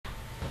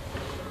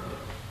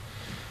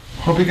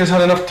Hope you guys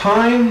had enough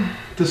time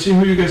to see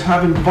who you guys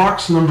have in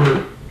box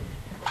number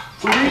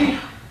 3.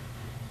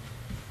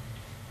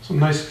 Some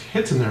nice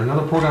hits in there.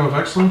 Another Program of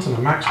Excellence and a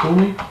Max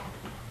Domi.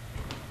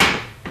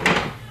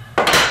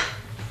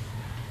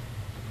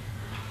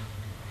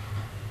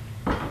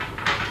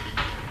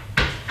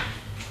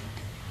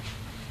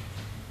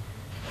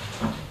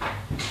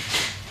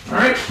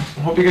 Alright,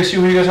 I hope you guys see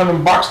who you guys have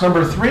in box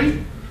number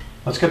 3.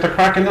 Let's get the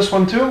crack in this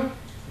one too.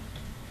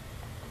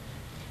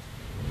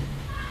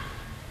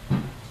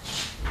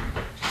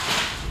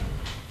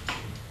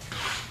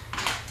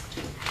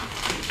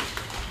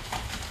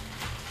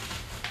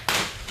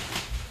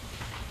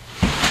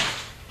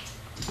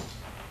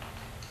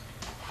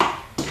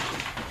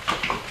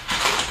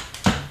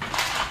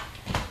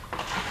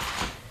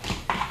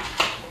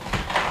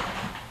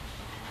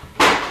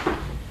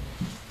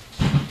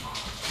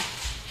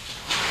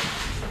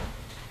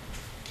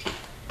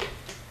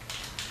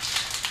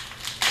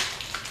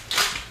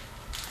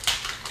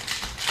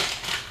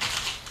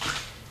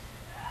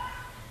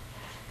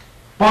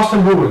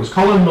 Boston Bruins,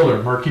 Colin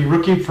Miller, marquee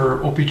rookie for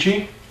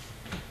OPG.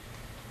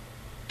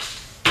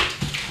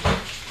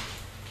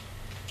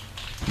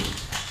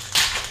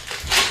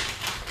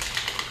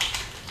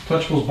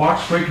 Untouchables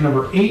box break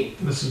number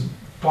 8. This is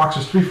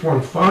boxes 3, 4,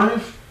 and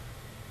 5.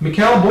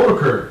 Mikhail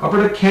Boddicker,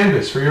 upper deck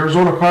canvas for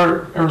Arizona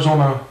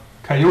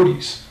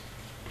Coyotes.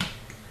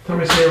 Every time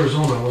I say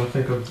Arizona, I want to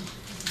think of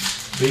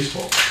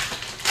baseball.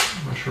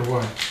 I'm not sure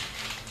why.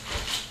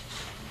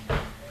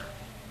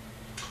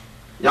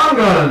 Young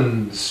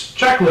Guns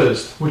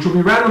checklist, which will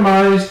be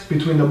randomized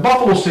between the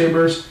Buffalo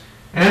Sabres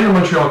and the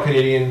Montreal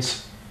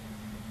Canadiens.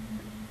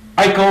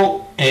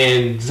 Eichel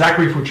and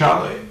Zachary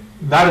Fucale.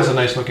 That is a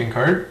nice looking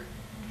card.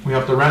 We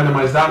have to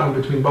randomize that one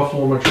between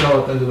Buffalo and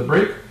Montreal at the end of the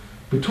break.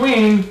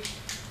 Between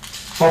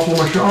Buffalo and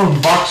Montreal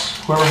and box,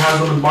 whoever has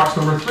them in box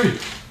number 3.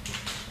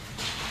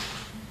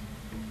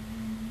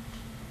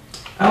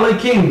 LA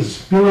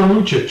Kings, Milan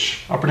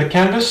Lucic, upper deck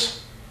canvas.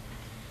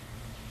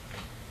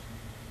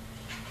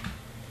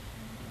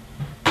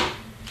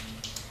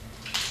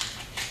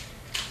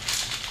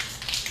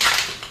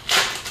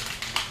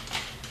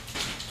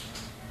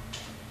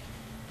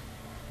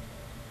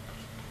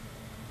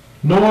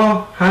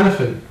 Noah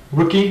Hanifin,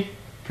 rookie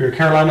for your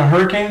Carolina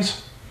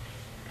Hurricanes.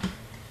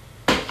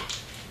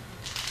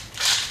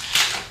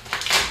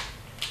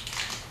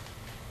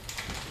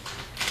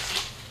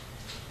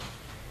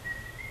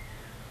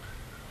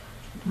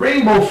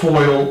 Rainbow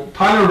foil,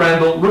 Tyler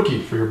Randall,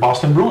 rookie for your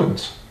Boston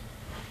Bruins.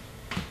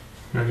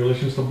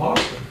 Congratulations to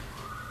Boston.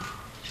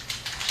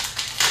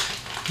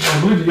 Now,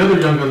 I believe the other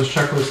Young Guns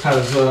checklist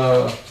has,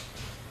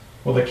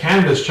 well, the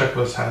canvas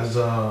checklist has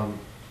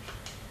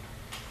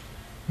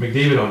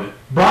McDavid on it.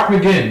 Brock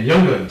McGinn,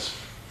 Young Guns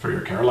for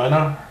your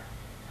Carolina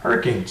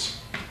Hurricanes.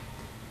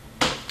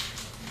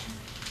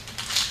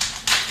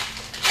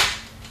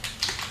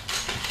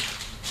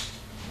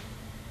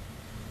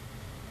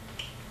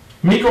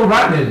 Mikko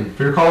Rantanen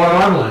for your Colorado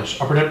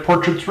Avalanche, upper deck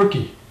portraits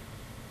rookie.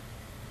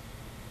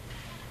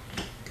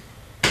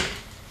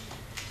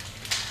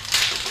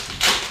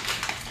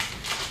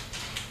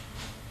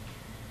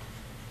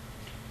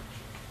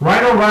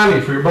 Ryan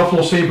O'Reilly for your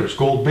Buffalo Sabres,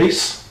 gold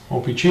base,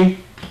 OPG.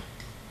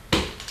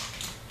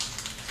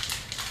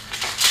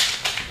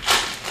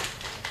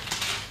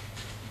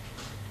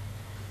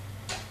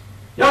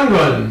 Young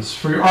Guns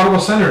for your Ottawa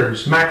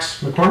Senators,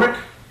 Max McCormick.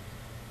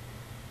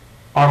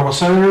 Ottawa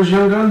Senators,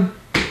 Young Gun.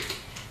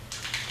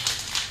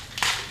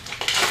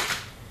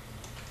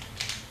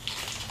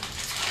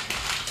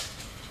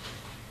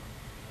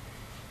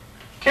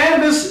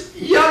 Canvas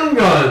Young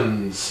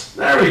Guns.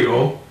 There we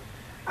go.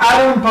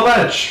 Adam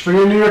Palech for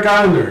your New York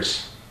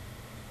Islanders.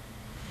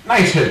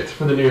 Nice hit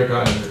for the New York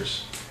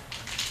Islanders.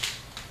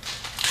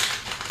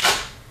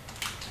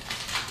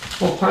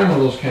 Full time on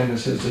those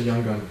canvases, the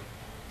Young Gun.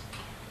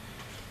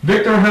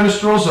 Victor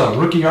Hanestroza,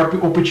 rookie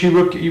OPG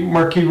rookie,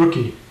 marquee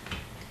rookie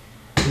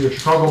for your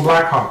Chicago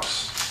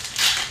Blackhawks.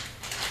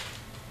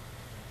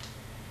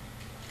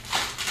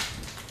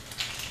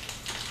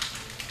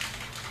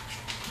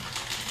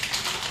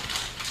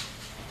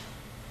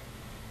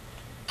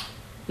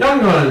 Young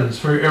Guns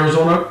for your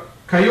Arizona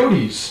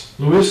Coyotes.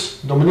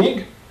 Luis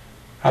Dominique,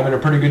 having a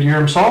pretty good year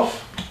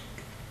himself.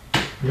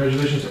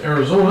 Congratulations to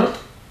Arizona.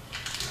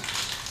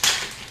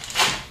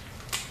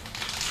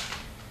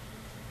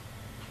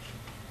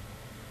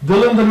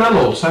 Dylan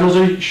DeMello, San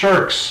Jose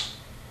Sharks,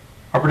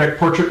 upper deck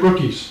portrait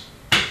rookies.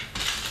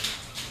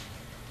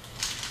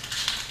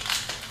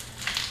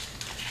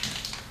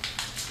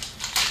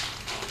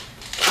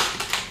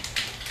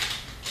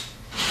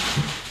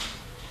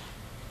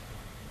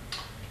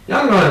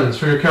 Young Guns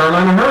for your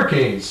Carolina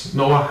Hurricanes,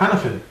 Noah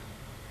Hanifin.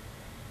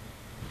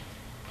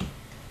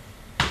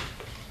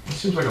 It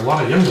seems like a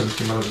lot of Young Guns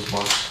came out of this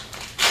box.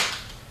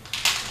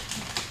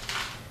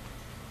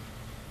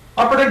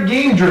 Upper deck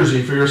game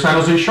jersey for your San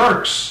Jose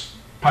Sharks,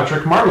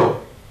 Patrick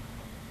Marleau.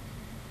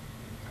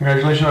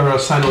 Congratulations on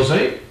San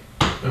Jose.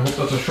 I hope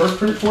that's a short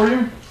print for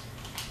you.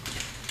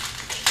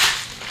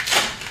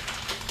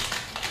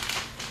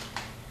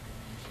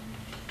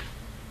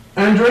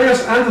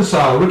 Andreas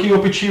Antasau, rookie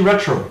OPC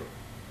Retro.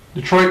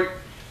 Detroit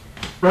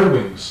Red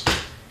Wings.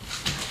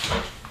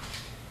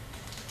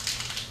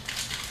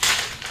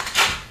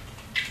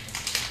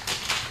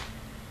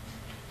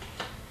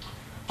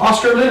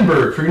 Oscar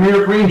Lindberg for your New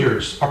York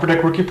Rangers. Upper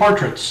Deck Rookie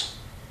Portraits.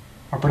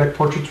 Upper Deck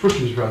Portraits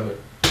Rookies, rather.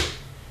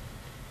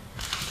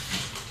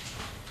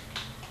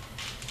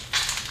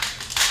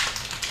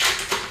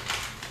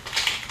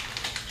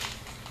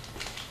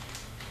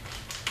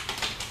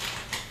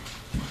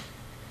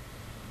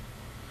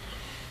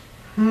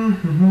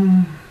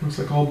 Looks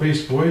like all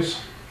base,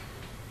 boys.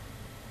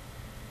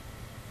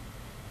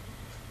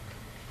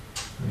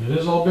 And it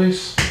is all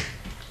base.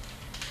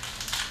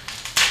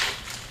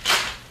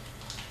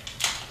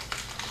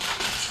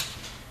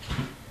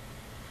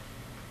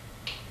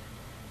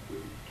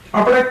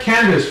 Upper Deck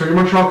Canvas for your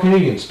Montreal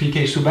Canadiens.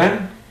 PK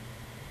Subban.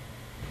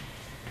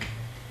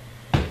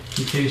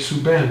 PK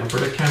Subban, Upper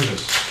Deck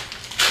Canvas.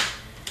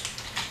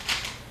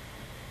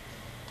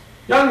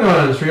 Young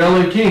Guns for your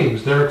LA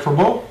Kings. Derek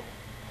Forbeau.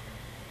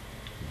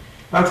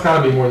 That's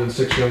got to be more than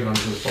 6 Young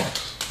Guns in this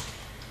box.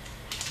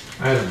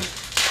 I don't know.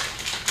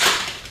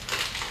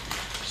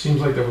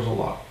 Seems like there was a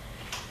lot.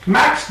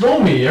 Max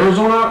Domi,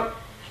 Arizona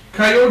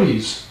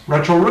Coyotes.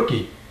 Retro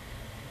Rookie.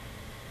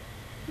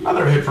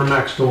 Another hit for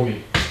Max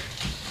Domi.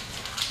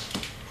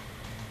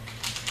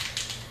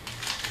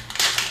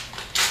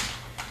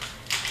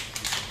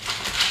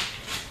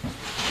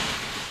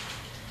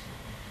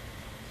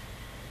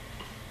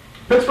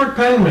 Pittsburgh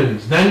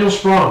Penguins, Daniel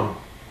Sprong,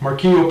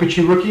 Marquee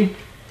OPC Rookie.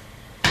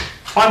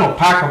 Final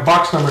pack of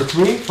box number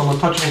 3 from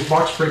Untouchables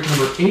box break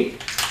number 8.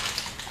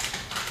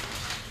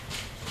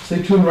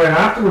 Stay tuned right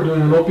after. We're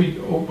doing an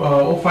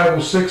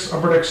 0506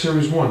 Upper Deck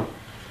Series 1.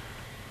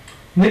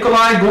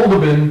 Nikolai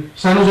Goldobin,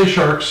 San Jose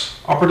Sharks,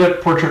 Upper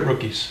Deck Portrait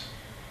Rookies.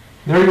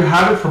 There you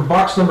have it for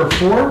box number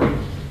 4.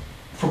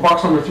 For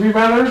box number 3,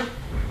 rather.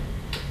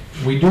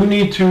 We do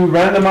need to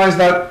randomize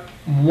that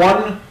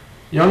one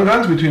Young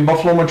Guns between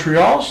Buffalo and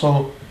Montreal,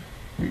 so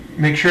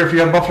make sure if you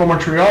have Buffalo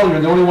Montreal,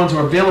 you're the only ones who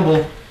are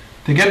available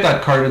to get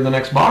that card in the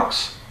next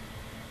box.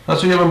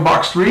 That's what you have in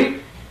box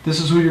 3.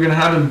 This is who you're going to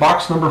have in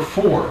box number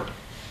 4.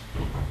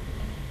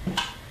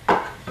 So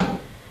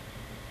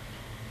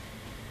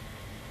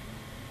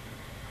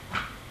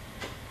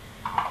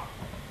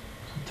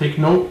take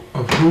note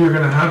of who you're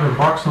going to have in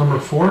box number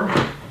 4.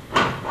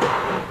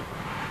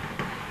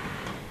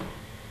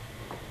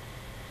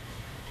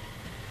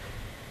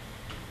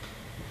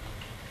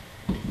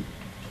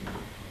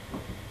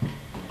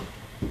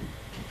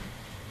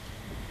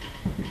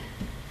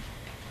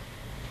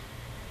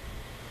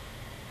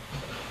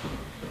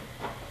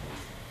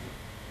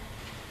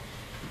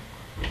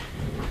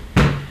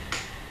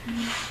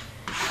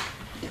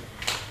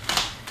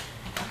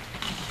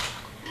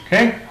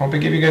 Okay, hope I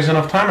give you guys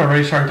enough time. I'm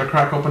already starting to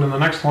crack open in the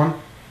next one.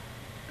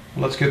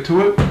 Let's get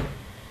to it.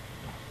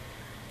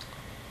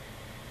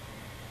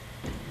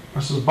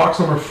 This is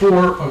box number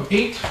 4 of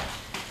 8.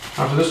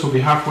 After this, we'll be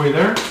halfway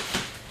there.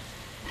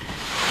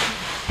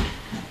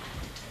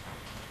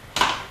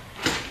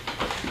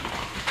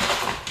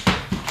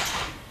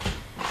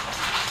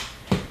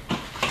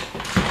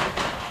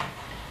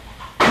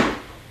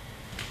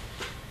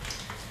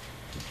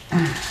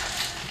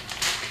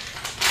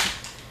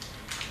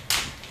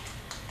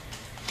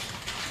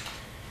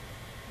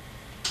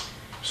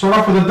 Start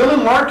off with a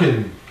Dylan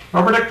Larkin,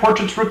 Upper Deck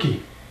Portraits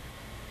Rookie.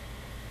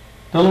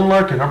 Dylan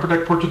Larkin, Upper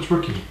Deck Portraits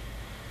Rookie.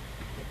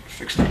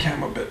 Fix the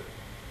cam a bit.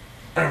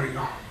 There we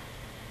go.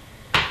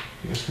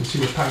 You guys can see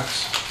the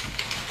packs.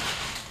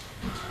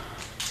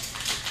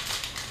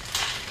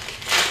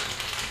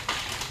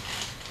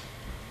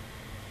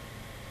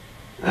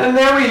 And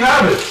there we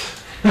have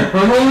it.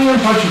 Only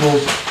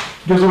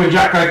Untouchables gives away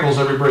Jack Eichel's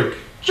every break.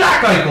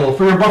 Jack Eichel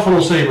for your Buffalo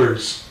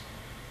Sabres.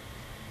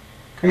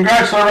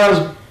 Congrats,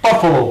 Laraz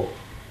Buffalo.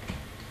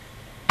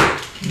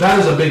 That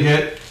is a big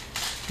hit.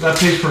 That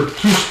pays for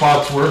 2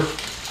 spots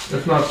worth,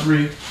 if not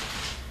 3.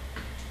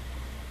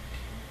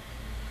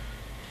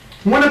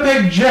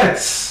 Winnipeg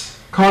Jets,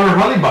 Connor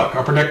Hellebuyck,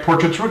 Upper Deck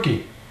Portraits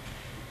Rookie.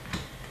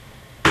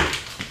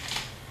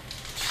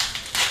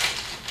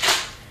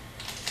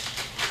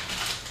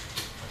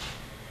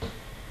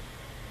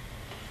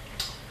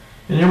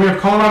 And here we have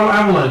Colorado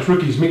Avalanche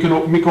Rookies,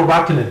 Mikko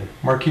Rattanen,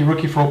 Marquee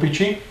Rookie for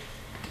OPC.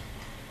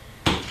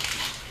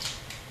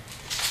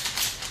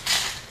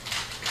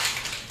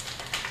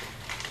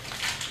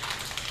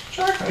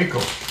 Jack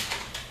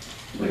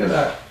Eichel. Look at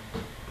that.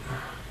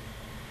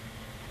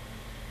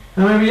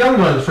 And we have a Young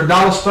Guns for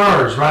Dallas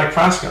Stars, Radek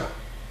Faska.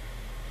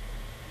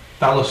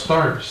 Dallas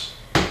Stars.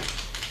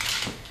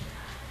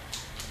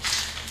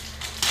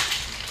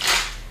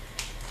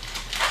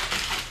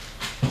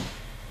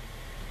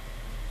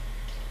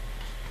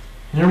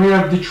 Here we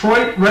have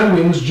Detroit Red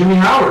Wings, Jimmy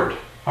Howard,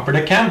 Upper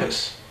Deck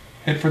Canvas.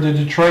 Hit for the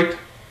Detroit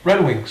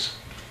Red Wings.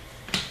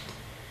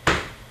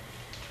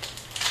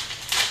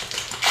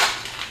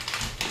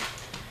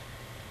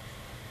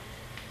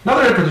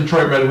 Another hit for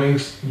Detroit Red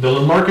Wings,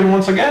 Dylan Larkin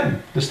once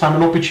again. This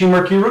time an OPC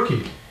Marquee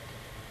Rookie.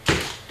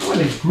 Why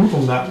do they group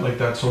them like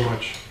that so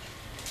much?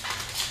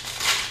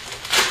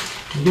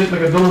 You get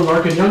like a Dylan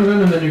Larkin Young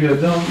Gun, and then you get a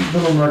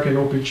Dylan Larkin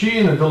OPC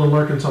and a Dylan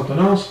Larkin something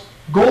else.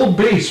 Gold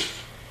base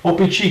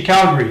OPC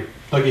Calgary,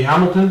 Dougie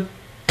Hamilton.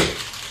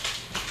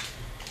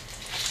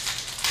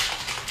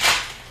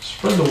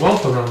 Spread the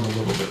wealth around a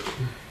little bit.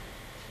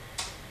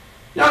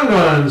 Young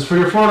Guns for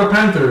your Florida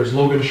Panthers,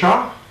 Logan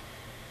Shaw.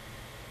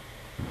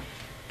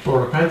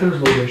 Florida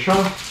Panthers, Logan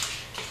Shaw.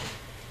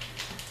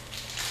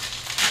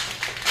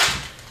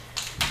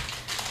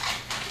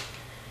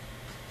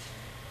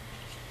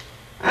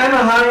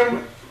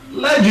 Anaheim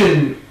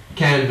Legend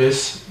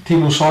Canvas,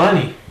 Timo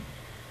Solani.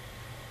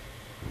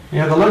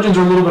 Yeah, the Legends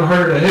are a little bit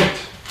harder to hit,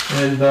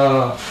 and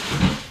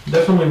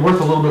definitely worth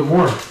a little bit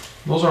more.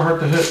 Those are hard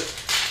to hit.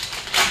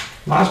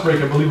 Last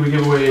break, I believe we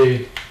gave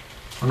away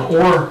an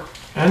Orr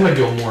and a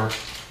Gilmore,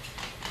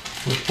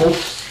 which both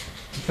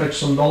fetched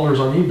some dollars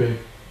on eBay.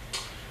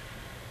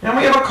 And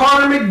we have a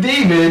Connor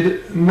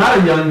McDavid, not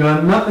a Young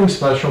Gun, nothing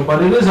special,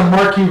 but it is a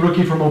marquee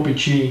rookie from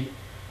OPC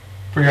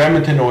for your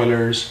Edmonton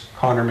Oilers,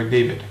 Connor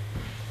McDavid.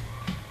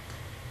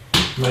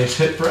 Nice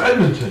hit for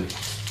Edmonton.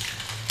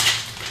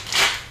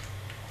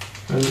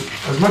 And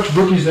as much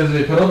rookies as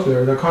they put up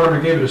there, the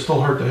Connor McDavid is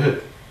still hard to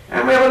hit.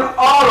 And we have an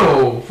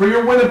auto for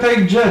your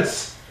Winnipeg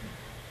Jets.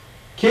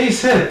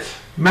 Case hit,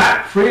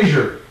 Matt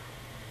Frazier.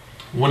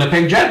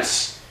 Winnipeg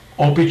Jets,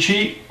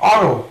 OPC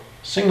auto,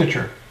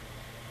 signature.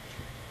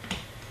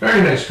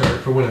 Very nice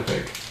card for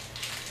Winnipeg.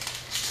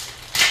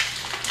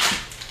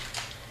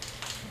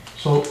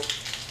 So,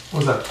 what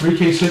was that? 3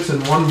 case hits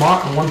in one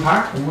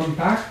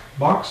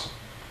box.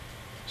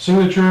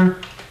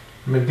 Signature,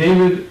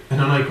 McDavid,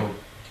 and an Eichel.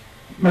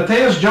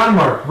 Matthias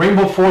Janmark,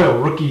 Rainbow Foil,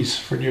 rookies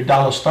for your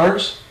Dallas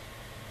Stars.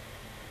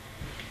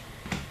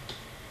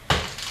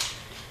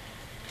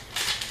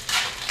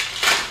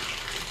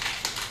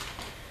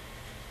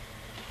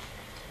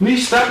 Lee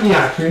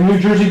Stepniak for your New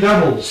Jersey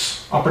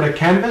Devils, Upper Deck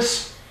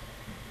Canvas.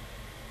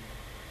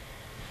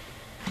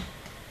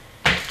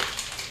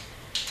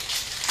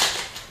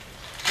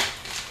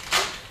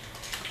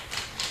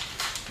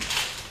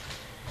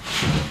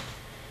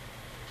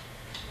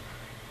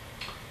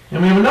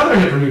 And we have another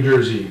hit for New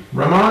Jersey,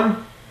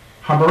 Roman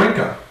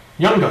Habarenka,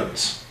 Young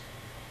Guns.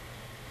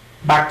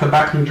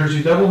 Back-to-back New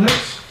Jersey Devil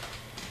hits.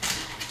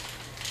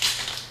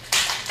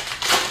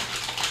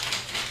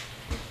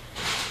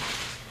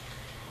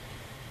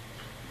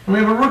 And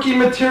we have a rookie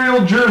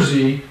material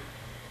jersey,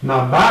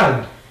 not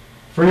bad,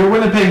 for your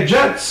Winnipeg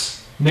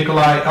Jets,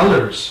 Nikolai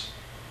Ehlers,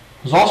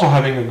 who's also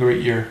having a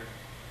great year.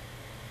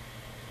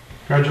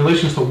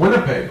 Congratulations to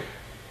Winnipeg.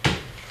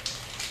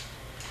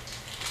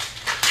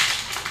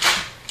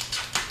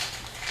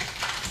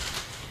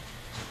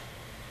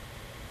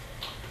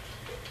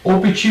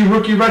 OPC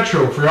Rookie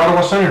Retro for your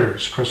Ottawa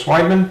Senators, Chris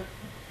Weidman.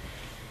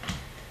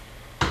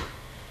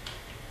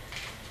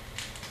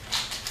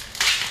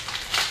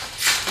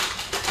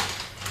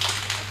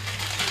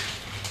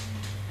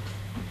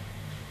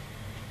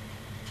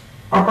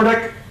 Upper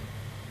Deck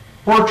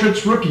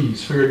Portraits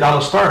Rookies for your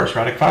Dallas Stars,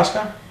 Radek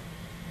Faska.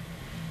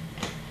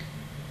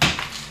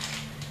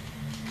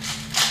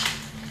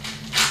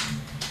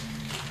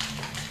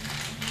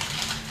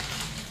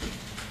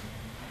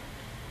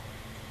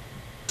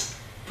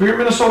 For your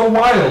Minnesota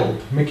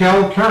Wild,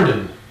 Mikhail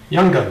Kernan,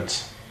 Young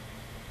Guns,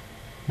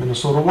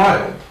 Minnesota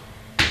Wild.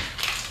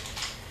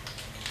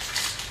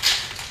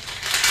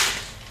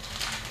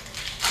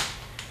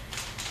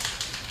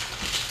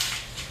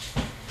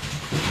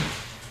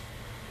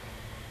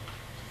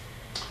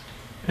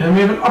 And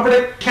we have an Upper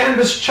Deck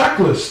Canvas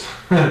checklist,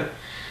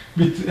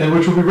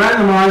 which will be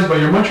randomized by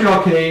your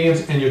Montreal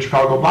Canadiens and your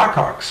Chicago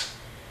Blackhawks,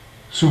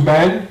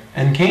 Subban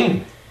and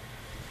Kane.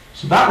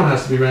 So that one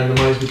has to be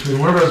randomized between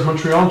whoever has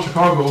Montreal and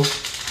Chicago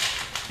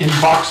in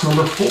box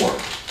number 4.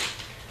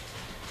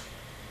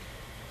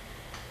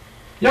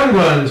 Young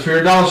Guns for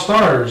your Dallas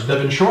Stars,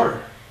 Devin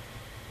Shore.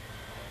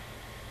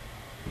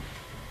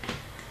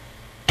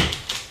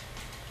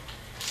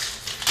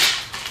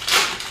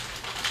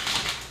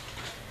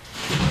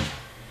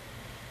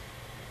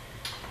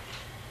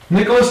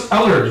 Nicholas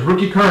Ehlers,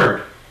 rookie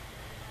card.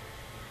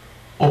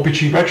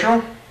 OPC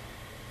Retro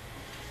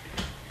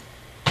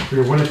for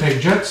your Winnipeg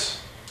Jets.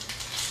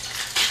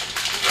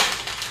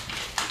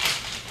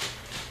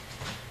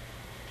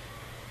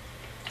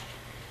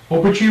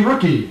 OPC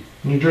Rookie,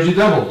 New Jersey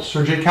Devils,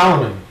 Sergei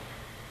Kalaman,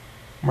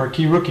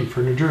 marquee rookie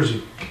for New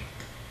Jersey.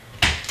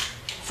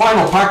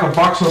 Final pack of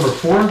box number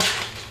 4.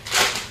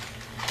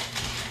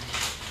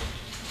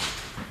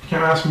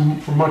 Can't ask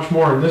for much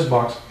more in this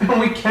box. And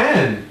we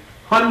can!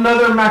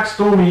 Another Max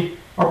Domi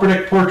Upper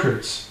Deck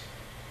Portraits,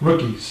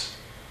 rookies.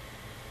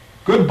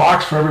 Good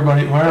box for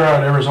everybody who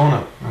had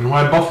Arizona, and who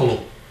had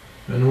Buffalo,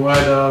 and who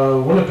had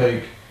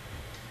Winnipeg.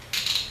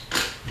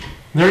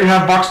 There you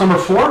have box number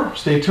 4.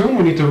 Stay tuned.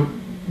 We need to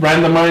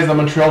randomize the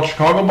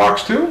Montreal-Chicago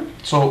box too.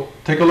 So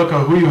take a look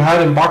at who you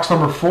had in box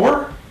number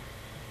 4.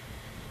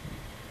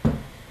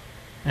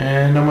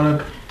 And I'm going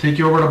to take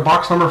you over to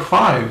box number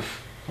 5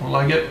 while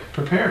I get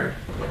prepared.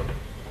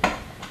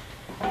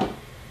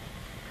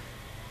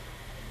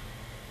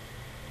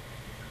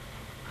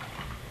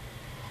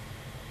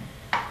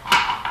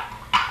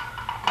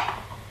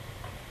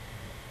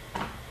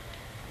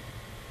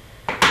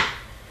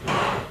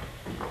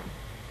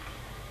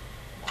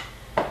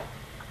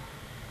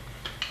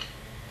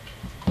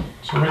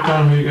 So write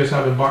down who you guys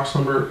have in box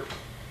number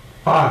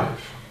 5,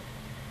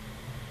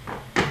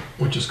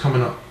 which is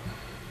coming up.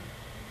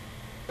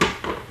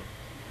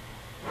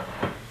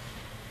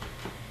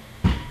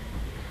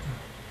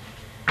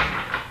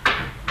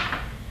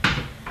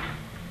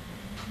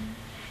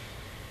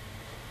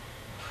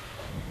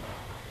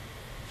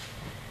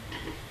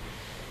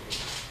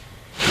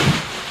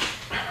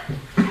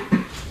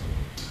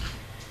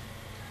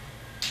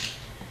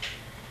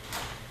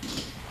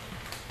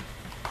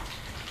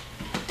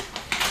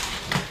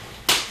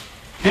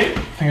 Okay, I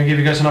think I gave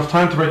you guys enough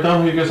time to write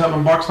down who you guys have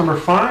in box number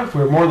 5.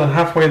 We're more than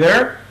halfway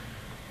there,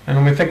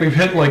 and we think we've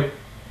hit like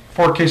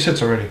 4 case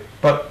hits already.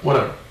 But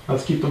whatever,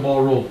 let's keep the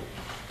ball rolling.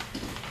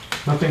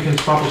 Nothing can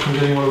stop us from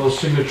getting one of those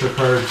signature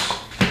cards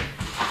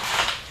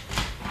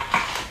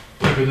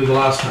like we did the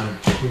last time.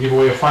 We gave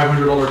away a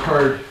 $500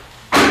 card,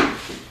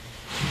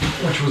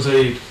 which was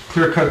a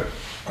clear-cut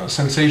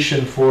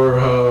sensation for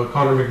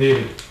Connor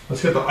McDavid.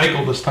 Let's get the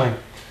Eichel this time.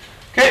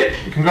 Okay,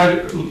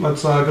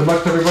 let's good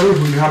luck to everybody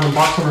who you have in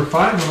box number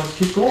 5, and let's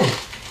keep going.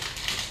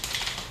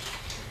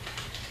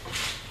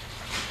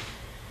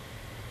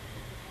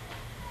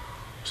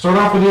 Start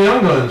off with the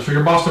Young Guns for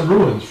your Boston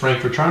Bruins,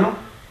 Frank Vetrano.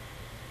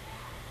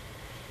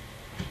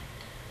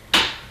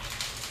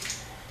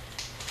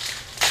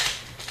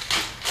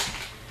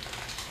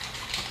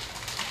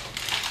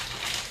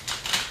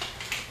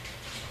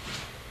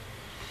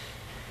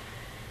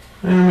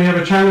 And we have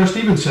a Chandler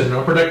Stevenson,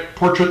 Upper Deck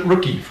Portrait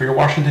Rookie for your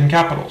Washington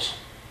Capitals.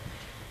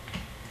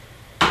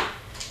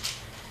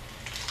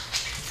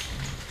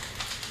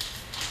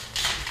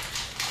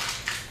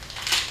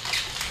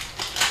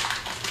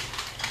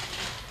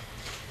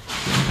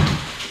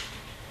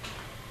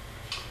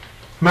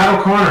 Matt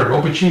O'Connor,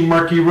 Opachine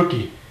Marquee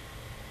Rookie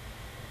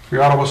for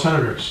your Ottawa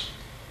Senators.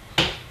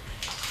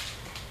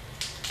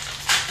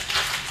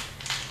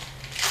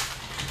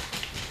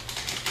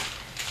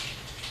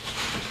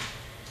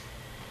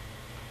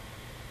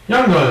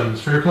 Young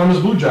Guns for your Columbus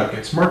Blue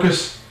Jackets,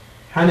 Marcus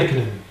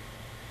Hannikanen.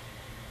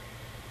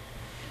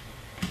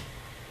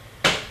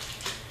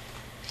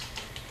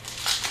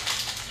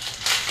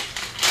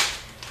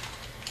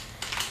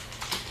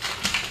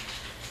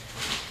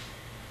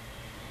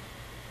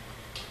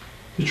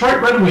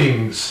 Detroit Red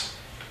Wings,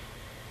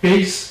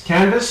 base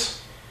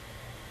canvas,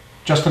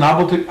 Justin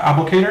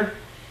Abelkader.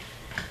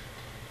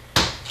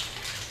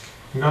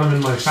 I got him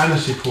in my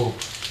fantasy pool.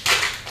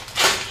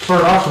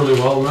 Started off really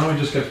well, now he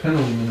just gets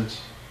penalty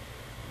minutes.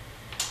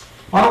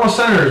 Ottawa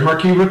Senators,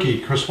 Marquee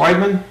Rookie, Chris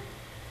Weidman.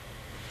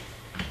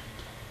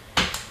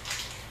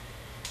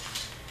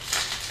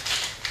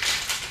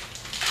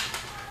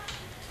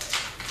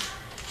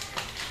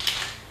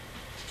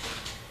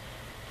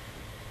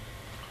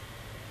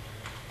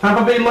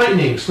 Tampa Bay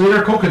Lightning,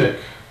 Slater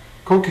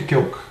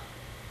Kokikilk,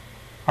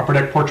 Upper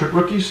Deck Portrait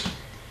Rookies.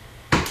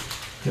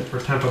 Hit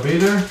for Tampa Bay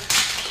there.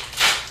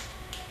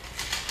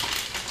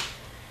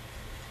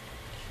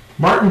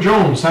 Martin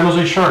Jones, San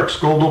Jose Sharks,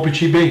 Gold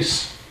OPG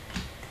base.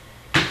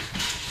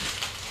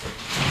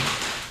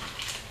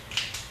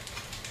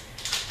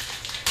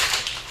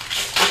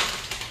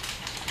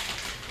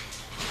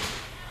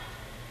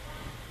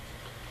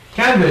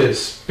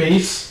 Canvas,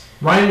 base,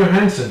 Ryan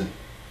Johansson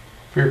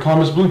for your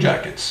Columbus Blue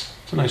Jackets.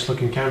 It's a nice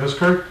looking canvas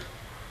card.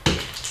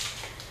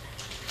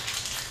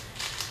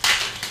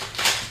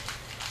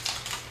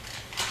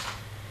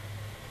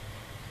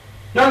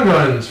 Young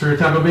Guns for your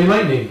Tampa Bay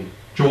Lightning,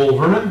 Joel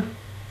Vernon.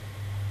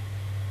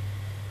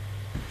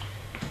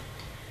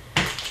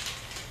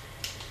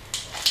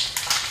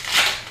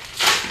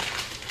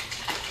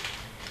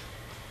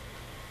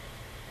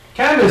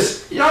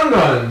 Canvas, Young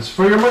Guns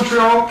for your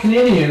Montreal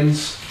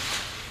Canadiens,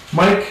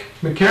 Mike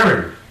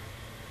McCarron.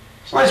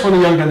 It's nice when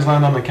the Young Guns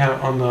land on the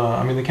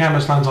the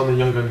canvas lands on the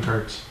Young Gun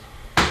cards.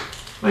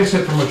 Nice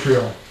hit from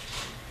Montreal.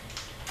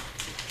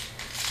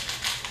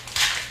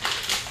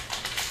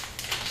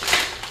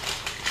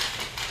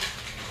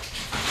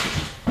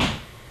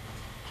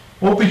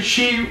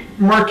 OPG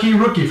Marquee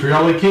Rookie for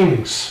your LA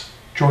Kings,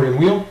 Jordan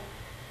Wheel.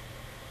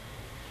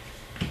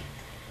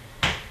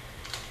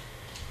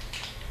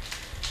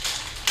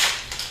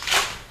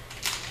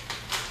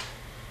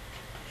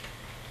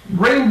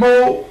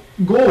 Rainbow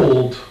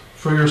Gold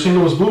for your St.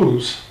 Louis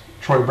Blues,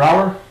 Troy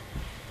Brouwer.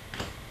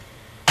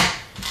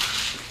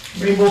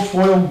 Rainbow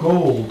Foil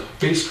Gold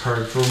base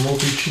card for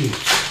OPG.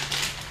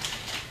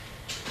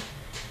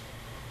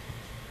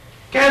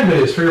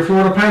 Canvas for your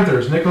Florida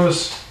Panthers,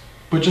 Nicholas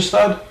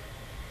Bujestad.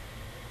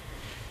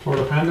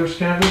 Florida Panthers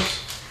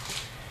canvas.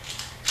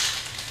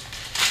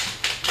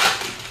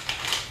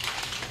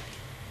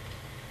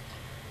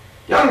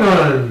 Young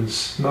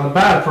Guns, not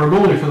bad for a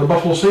goalie for the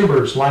Buffalo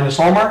Sabres, Linus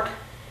Ullmark.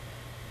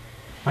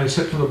 Nice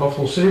hit for the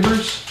Buffalo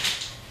Sabres.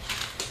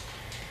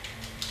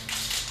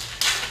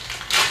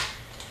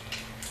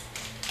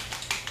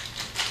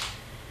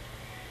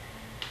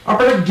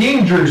 Upper Deck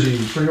game jersey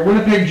for your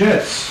Winnipeg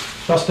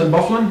Jets, Dustin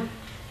Byfuglien.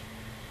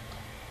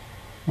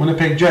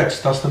 Winnipeg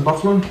Jets, Dustin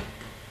Byfuglien.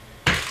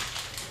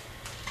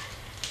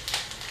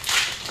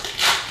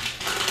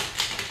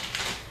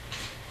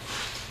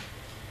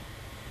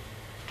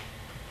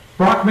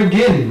 Brock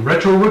McGinn,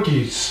 Retro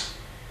Rookies.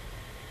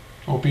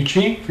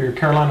 OPG for your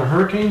Carolina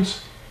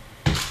Hurricanes.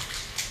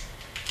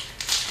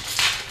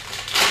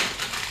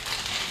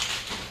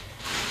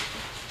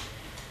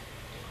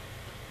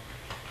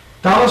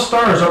 Dallas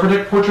Stars, Upper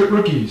Deck Portrait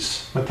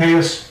Rookies.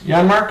 Matthias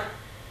Janmark,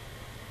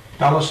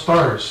 Dallas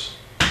Stars.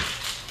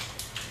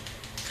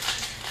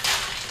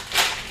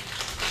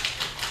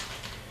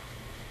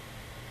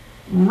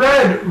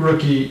 Red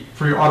Rookie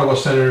for your Ottawa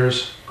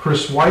Senators,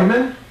 Chris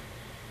Weidman.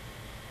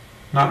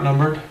 Not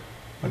numbered,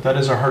 but that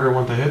is a harder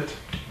one to hit.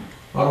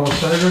 Ottawa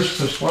Senators,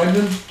 Chris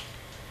Weidman.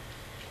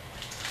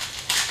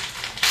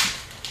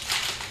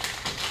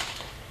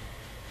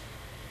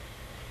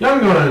 Young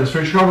Guns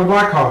for Chicago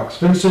Blackhawks,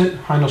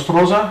 Vincent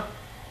Hinostroza,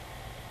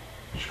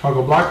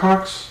 Chicago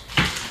Blackhawks.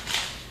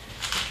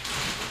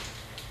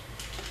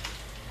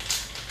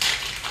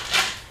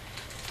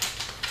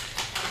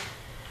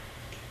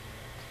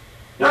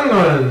 Young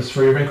Guns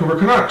for your Vancouver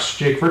Canucks,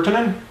 Jake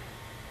Virtanen.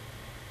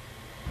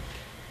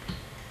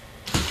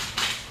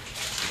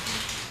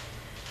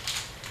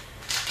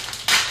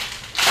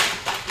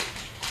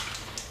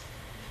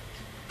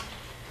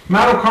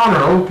 Matt O'Connor,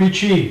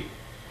 OPG,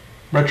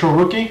 Retro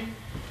Rookie.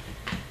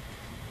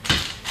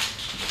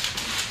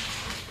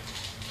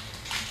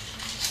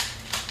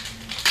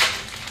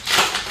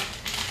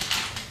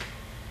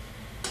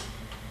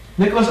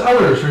 Nicholas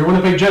Ehlers for your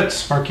Winnipeg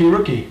Jets, Marquee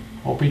Rookie,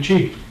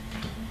 OPG.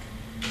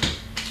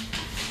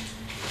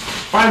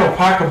 Final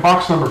pack of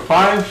box number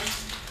 5.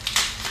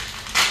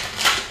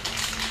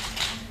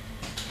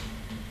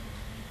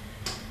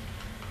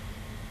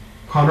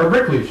 Connor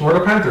Brickley,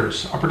 Florida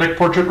Panthers, Upper Deck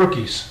Portrait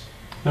Rookies.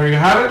 There you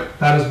have it.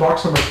 That is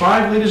box number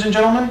 5, ladies and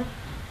gentlemen.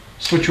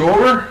 Switch you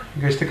over.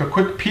 You guys take a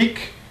quick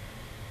peek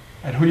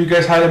at who you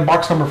guys had in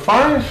box number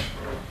 5.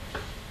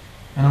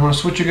 And I'm going to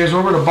switch you guys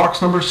over to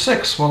box number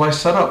 6 while I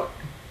set up.